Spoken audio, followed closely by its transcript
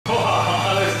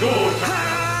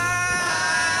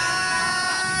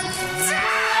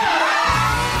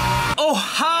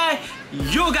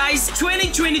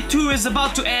2022 is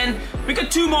about to end. We got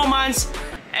 2 more months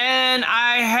and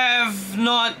I have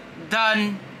not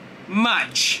done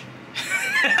much.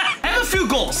 I have a few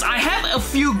goals. I have a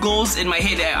few goals in my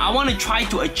head that I want to try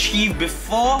to achieve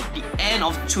before the end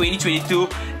of 2022.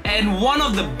 And one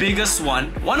of the biggest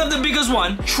one,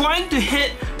 trying to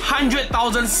hit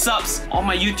 100,000 subs on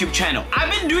my YouTube channel. I've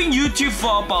been doing YouTube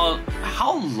for about...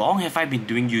 How long have I been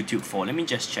doing YouTube for? Let me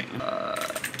just check.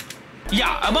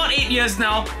 Yeah, about 8 years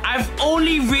now. I've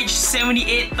only reached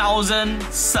 78,000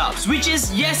 subs, which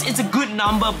is, yes, it's a good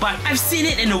number, but I've seen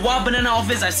it in the Wahbanana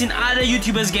office. I've seen other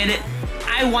YouTubers get it.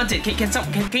 I want it. Can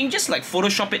you just like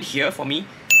Photoshop it here for me?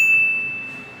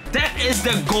 That is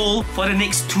the goal for the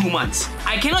next 2 months.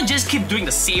 I cannot just keep doing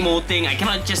the same old thing. I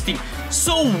cannot just think,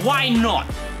 so why not?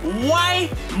 Why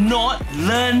not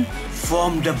learn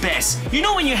from the best? You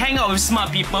know, when you hang out with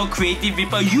smart people, creative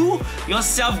people, you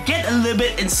yourself get a little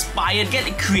bit inspired, get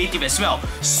creative as well.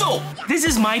 So, this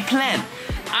is my plan.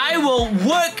 I will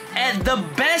work at the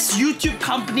best YouTube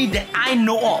company that I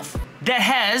know of that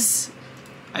has...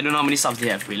 I don't know how many subs they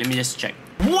have. Wait, let me just check.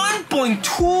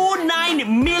 1.29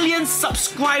 million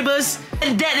subscribers,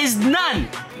 and that is none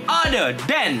other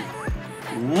than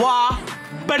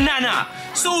Wahbanana.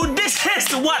 So this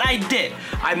is what I did.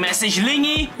 I messaged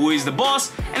Lingy, who is the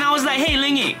boss, and I was like, hey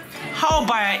Lingy, how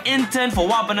about I intern for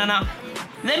Wahbanana?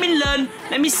 Let me learn,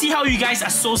 let me see how you guys are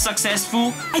so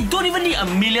successful. I don't even need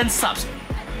 1 million subs.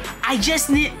 I just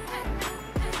need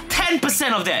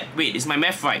 10% of that. Wait, is my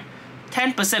math right?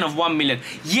 10% of 1 million.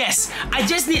 Yes, I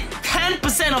just need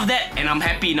 10% of that and I'm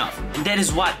happy enough. And that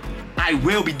is what I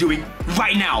will be doing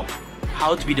right now.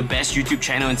 How to be the best YouTube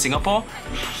channel in Singapore?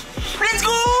 Let's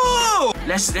go!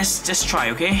 Let's just try,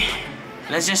 okay?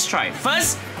 Let's just try.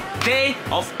 First day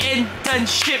of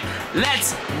internship.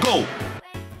 Let's go!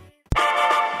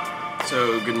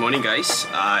 So, good morning guys.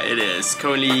 It is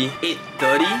currently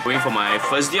 8:30. Going for my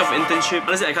first day of internship.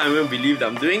 Honestly, I can't even believe that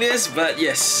I'm doing this, but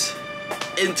yes.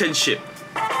 Internship.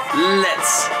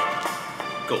 Let's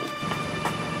go.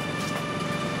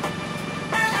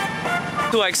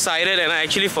 Too excited and I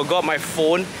actually forgot my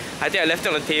phone. I think I left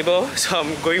it on the table, so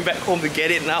I'm going back home to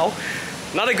get it now.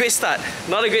 Not a great start.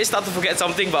 Not a great start to forget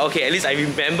something, but okay, at least I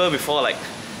remember before, like,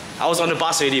 I was on the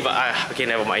bus already, but okay,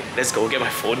 never mind. Let's go get my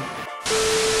phone.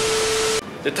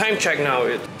 The time check now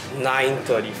is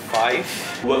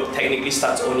 9:35. Work technically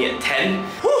starts only at 10.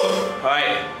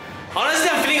 Alright. Honestly,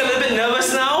 I'm feeling a little bit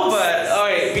nervous now, but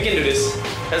alright, we can do this.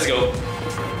 Let's go.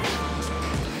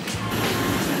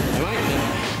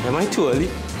 Am I too early?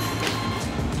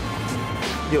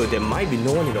 Yo, there might be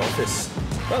no one in the office.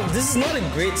 Well, this is not a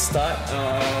great start.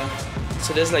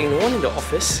 So there's like no one in the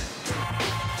office.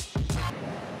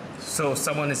 So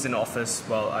someone is in the office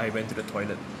while I went to the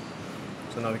toilet.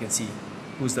 So now we can see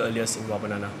who's the earliest in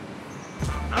Wahbanana.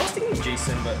 I was thinking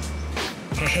Jason, but...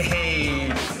 Hey!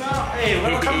 Hey,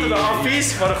 welcome to the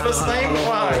office for the first time.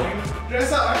 Wow, you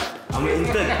dress up, eh? I'm an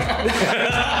intern.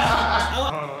 No,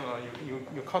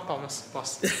 you call Thomas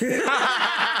boss.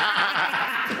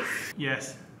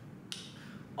 Yes.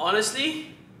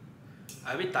 Honestly,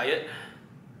 I'm a bit tired.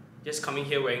 Just coming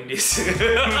here wearing this.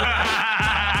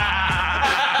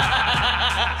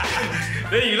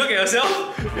 Then you look at yourself.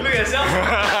 You look at yourself.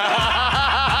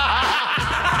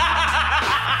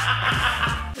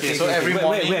 Okay, so every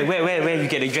morning... Where you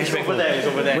get the dress back? Over there, it's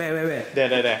over there. Where?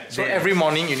 There. So every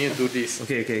morning you need to do this.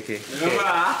 Okay.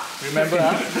 Remember,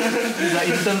 it's an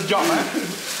intern's job,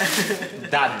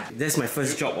 Done. That's my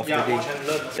first job of the day.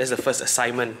 That's the first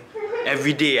assignment.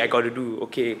 Every day I got to do,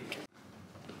 okay.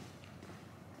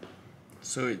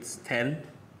 So it's 10.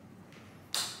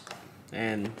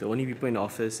 And the only people in the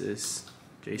office is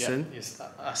Jason. Yeah, it's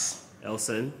us.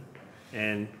 Elson.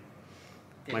 And...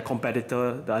 my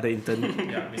competitor, the other intern.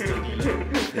 Yeah, Mr. Dealer.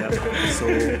 Yeah, so...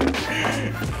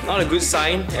 not a good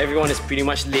sign. Everyone is pretty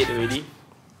much late already.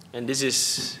 And this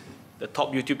is the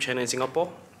top YouTube channel in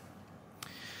Singapore.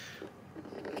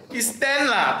 It's 10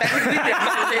 lah. Technically, they're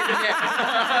not late yet.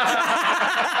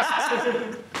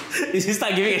 You should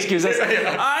start giving excuses.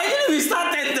 Actually, we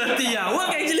start 10:30.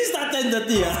 Work actually start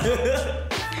 10:30.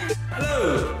 Hello.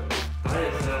 Hi,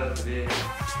 sir. Today.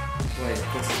 Why?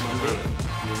 Because it's Monday.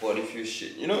 Body feels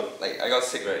shit. You know, like I got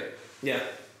sick, right? Yeah.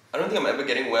 I don't think I'm ever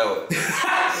getting well.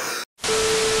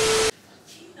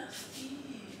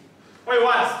 Wait,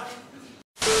 what?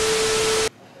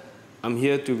 I'm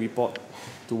here to report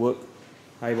to work.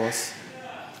 Hi, boss.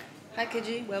 Hi,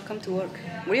 Keiji. Welcome to work.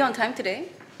 Were you on time today?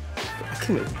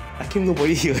 I came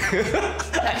nobody here.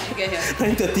 That you get here?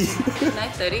 9:30.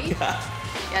 9:30?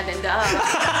 Yeah, then the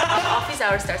office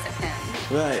hour starts at 10.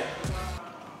 Right.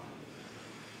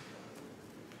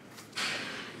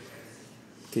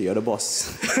 Okay, you're the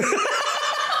boss.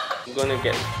 I'm gonna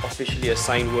get officially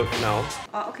assigned work now.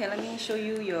 Okay, let me show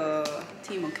you your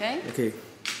team, okay? Okay.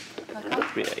 Welcome.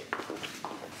 Right.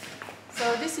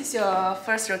 So this is your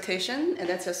first rotation, and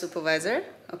that's your supervisor.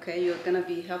 Okay, you're gonna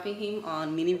be helping him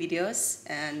on mini videos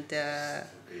and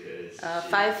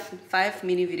five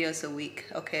mini videos a week.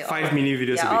 Okay. Five mini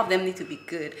videos a week. Yeah, all of them need to be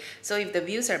good. So if the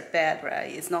views are bad,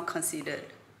 right, it's not considered.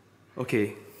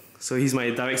 Okay. So he's my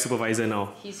direct supervisor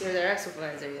now. He's your direct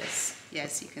supervisor, yes.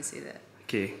 Yes, you can say that.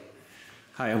 Okay.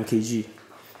 Hi, I'm Keiji.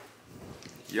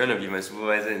 You wanna be my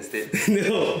supervisor instead?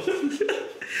 No.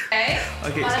 Okay.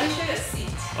 Okay. Let me show you a seat.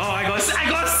 Oh, I got a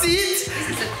seat. This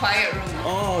is a quiet room.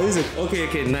 Oh, this is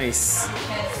okay. Nice. You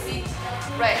can sit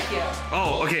right here.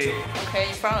 Oh, okay. Okay,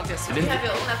 in front of your seat. Do you have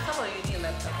your own laptop or you need a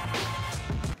laptop?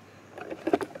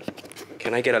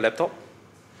 Can I get a laptop?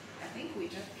 I think we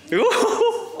just.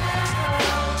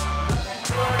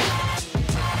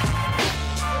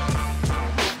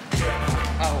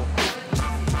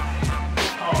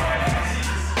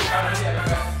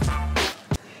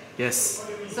 Yes.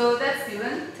 So that's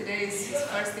Dylan. Today is his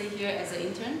first day here as an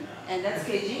intern, and that's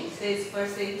Keiji. Today's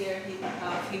first day here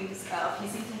of his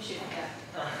internship.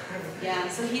 Yeah.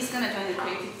 So he's gonna join the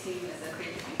creative team as a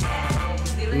creative team.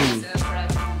 Dylan is a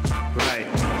product. Right.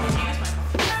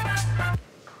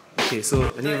 Okay, so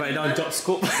I need to write down job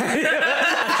scope. I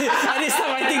need to start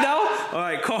writing down.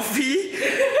 Alright, coffee,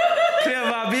 clear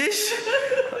rubbish.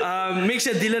 Make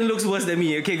sure Dylan looks worse than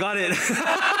me. Okay, got it.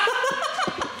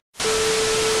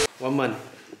 1 month.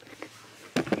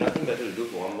 Nothing better to do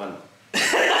for 1 month.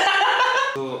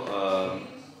 So,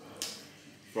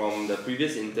 from the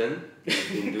previous intern, I've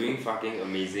been doing fucking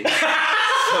amazing.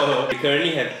 So, we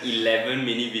currently have 11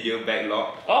 mini video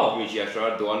backlog, which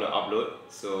Yashara don't want to upload.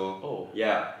 So,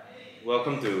 yeah,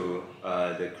 welcome to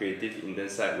the creative intern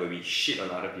side where we shit on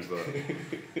other people.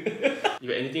 You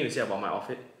got anything to say about my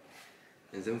outfit?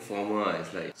 It's so formal,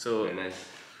 it's like So, very nice.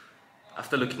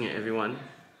 after looking at everyone,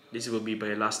 this will be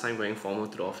my last time wearing formal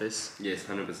to the office. Yes,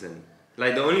 100%.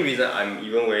 Like the only reason I'm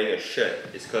even wearing a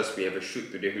shirt is because we have a shoot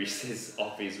today which says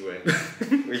office wear.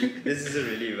 This isn't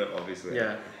really even office wear.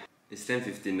 Yeah. It's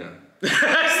 10:15 now.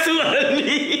 It's too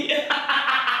early!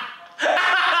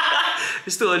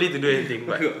 It's too early to do anything,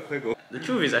 but the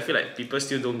truth is I feel like people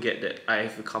still don't get that I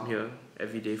have to come here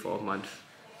every day for a month.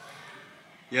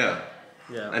 Yeah.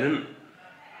 Yeah.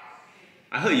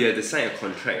 I heard you had to sign a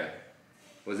contract.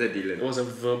 Was that Dylan? It was a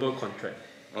verbal contract.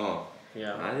 Oh.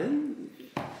 Yeah. I didn't.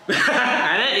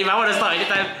 And then if I want to start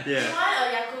anytime. Do you Yeah. want a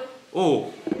Yakult?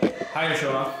 Oh. Hi,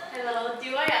 Ashura. Hello. Do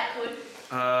you want Yakult?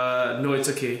 No, it's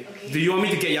okay. Do you want me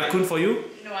to get Yakun for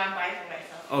you? No, I'm buying for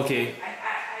myself. Okay.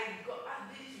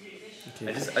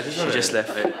 I just want to. just left.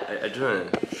 I just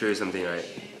want to show you something, right?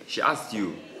 She asked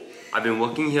you. I've been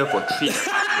working here for 3 years.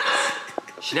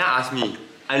 She now asked me.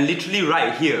 I'm literally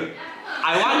right here.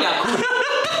 I want Yakult.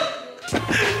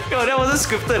 Yo, that wasn't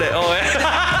scripted at all.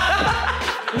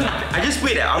 I just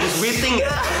waited. I was waiting. I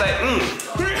was like,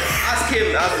 ask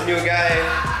him, ask the new guy.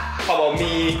 How about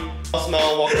me?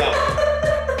 Smile, walk up.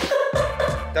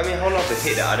 Tell me how not to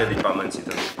hate the other departments, you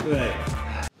know. Right.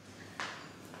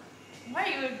 Why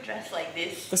are you dressed like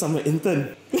this? Because I'm an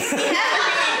intern. Even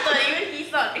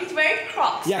he's not. He's wearing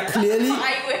Crocs. Yeah, clearly. What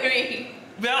are you wearing?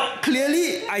 Well,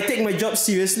 clearly, I take my job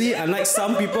seriously, unlike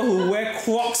some people who wear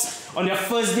Crocs on their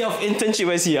first day of internship.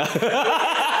 I see.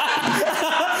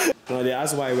 No, they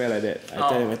ask why I wear like that. I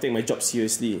tell them I take my job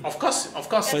seriously. Of course.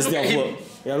 First day of work.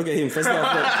 Yeah, look at him. First day of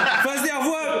work. First day of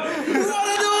work. What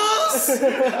are those?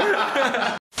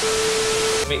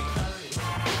 Make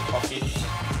coffee.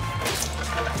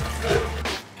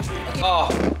 Oh,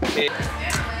 okay.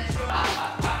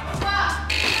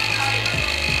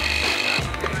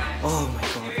 Oh my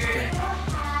god. Okay.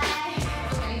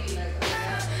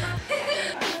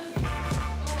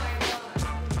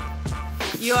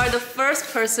 You are the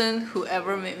first person who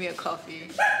ever made me a coffee.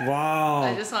 Wow.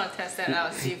 I just want to test that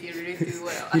out, see if you really do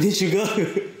well. You need sugar?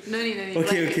 No need. Okay,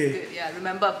 Black is okay. good. Yeah,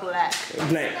 remember black.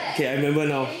 Black. Okay, I remember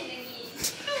now.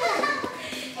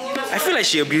 I feel like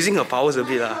she's abusing her powers a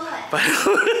bit lah. But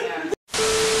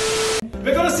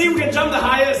We're gonna see who can jump the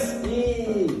highest.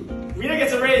 Winner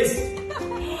gets a raise.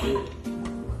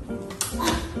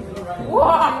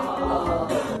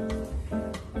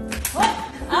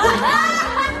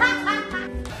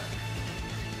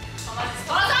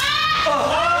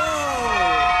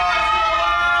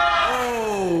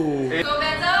 Go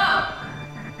better.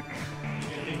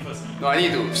 No, I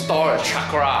need to store a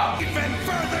chakra. Even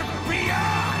further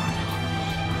beyond.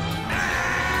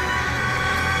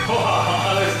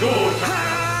 Let's go.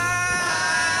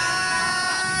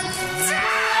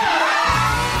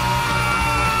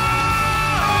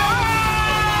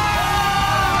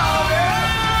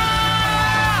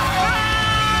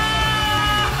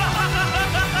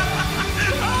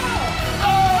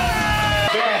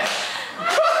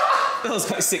 was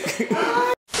quite sick.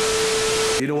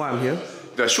 You know why I'm here?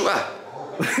 The shoot ah.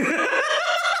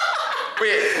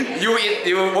 Wait, you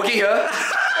working here?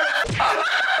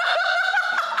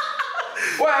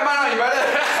 Why am I not invited?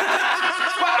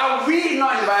 Why are we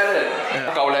not invited?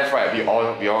 Go left, right.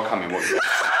 We all come and work.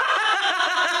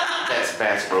 That's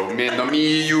best, bro.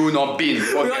 Me, you, not Bin.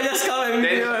 We all just come and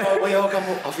then, why you all come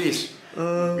to office?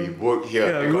 We work here.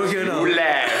 Yeah, we work here now. You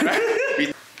left.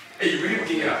 Hey, you really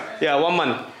working here? Yeah, 1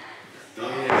 month.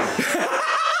 Yes.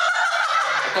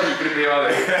 I thought you couldn't pay all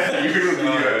that. You couldn't be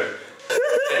here.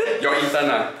 Your intern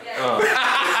ah.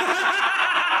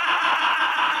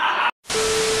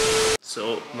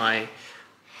 So my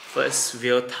first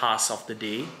real task of the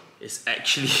day is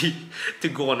actually to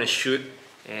go on a shoot,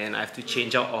 and I have to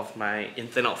change out of my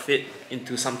intern outfit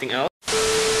into something else.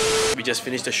 We just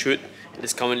finished the shoot. It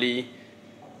is currently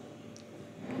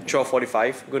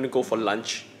 12:45. We're going to go for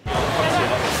lunch.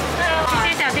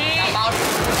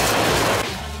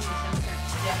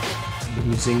 I'm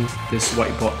using this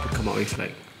whiteboard to come up with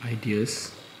like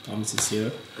ideas. Thomas is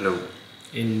here. Hello.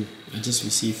 And I just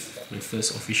received my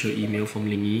first official email from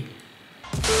Lingy.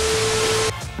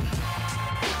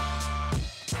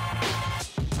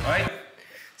 Alright,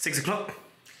 6 o'clock.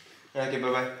 Okay,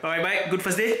 bye bye. Alright, bye. Good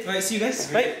first day. Alright, see you guys.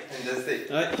 Bye.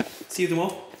 Fantastic. Alright, see you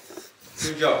tomorrow.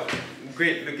 Good job.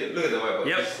 Great. Look at the whiteboard.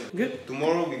 Yep. Good.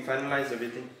 Tomorrow we finalize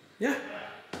everything. Yeah.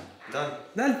 Done.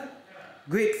 Done.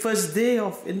 Great first day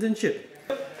of internship.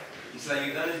 It's like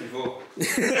you've done this before.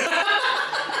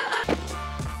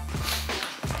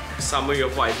 Summary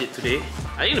of what I did today.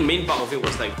 I think the main part of it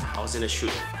was like I was in a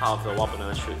shoot, part of the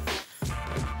Wahbanana shoot.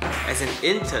 As an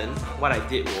intern, what I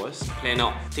did was plan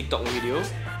out TikTok video.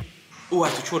 Oh, I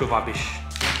have to throw the rubbish.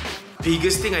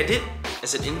 Biggest thing I did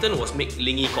as an intern was make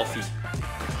Lingy coffee.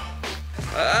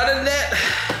 Other than that,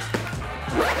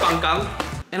 pangkang.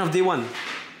 End of day 1.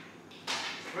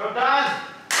 Well done!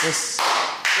 Yes,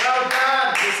 Well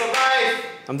done! You survived!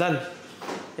 I'm done.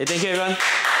 Hey, thank you everyone.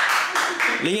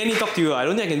 Lingy, I need to talk to you. I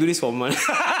don't think I can do this for a month.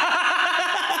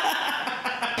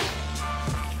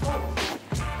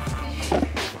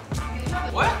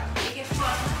 What?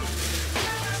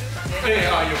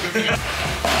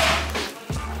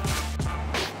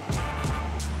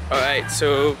 Alright,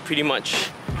 so pretty much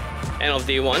end of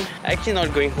day 1. Actually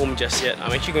not going home just yet.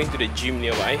 I'm actually going to the gym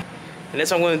nearby. And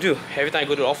that's what I'm going to do. Every time I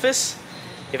go to the office,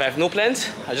 if I have no plans,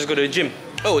 I just go to the gym.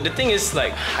 Oh, the thing is,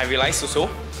 like, I realized also,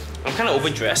 I'm kind of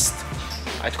overdressed.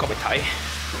 I took off my tie.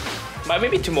 But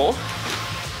maybe tomorrow.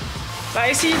 But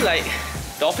I see, like,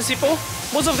 the office people,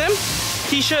 most of them,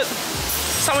 t-shirt.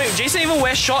 Some, Jason even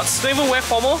wears shorts, don't even wear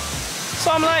formal. So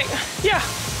I'm like, yeah,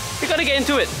 we gotta get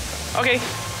into it. Okay.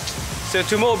 So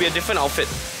tomorrow will be a different outfit.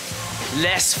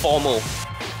 Less formal.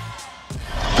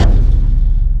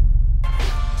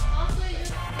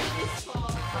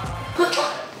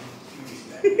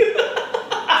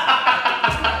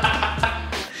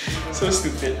 So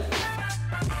stupid.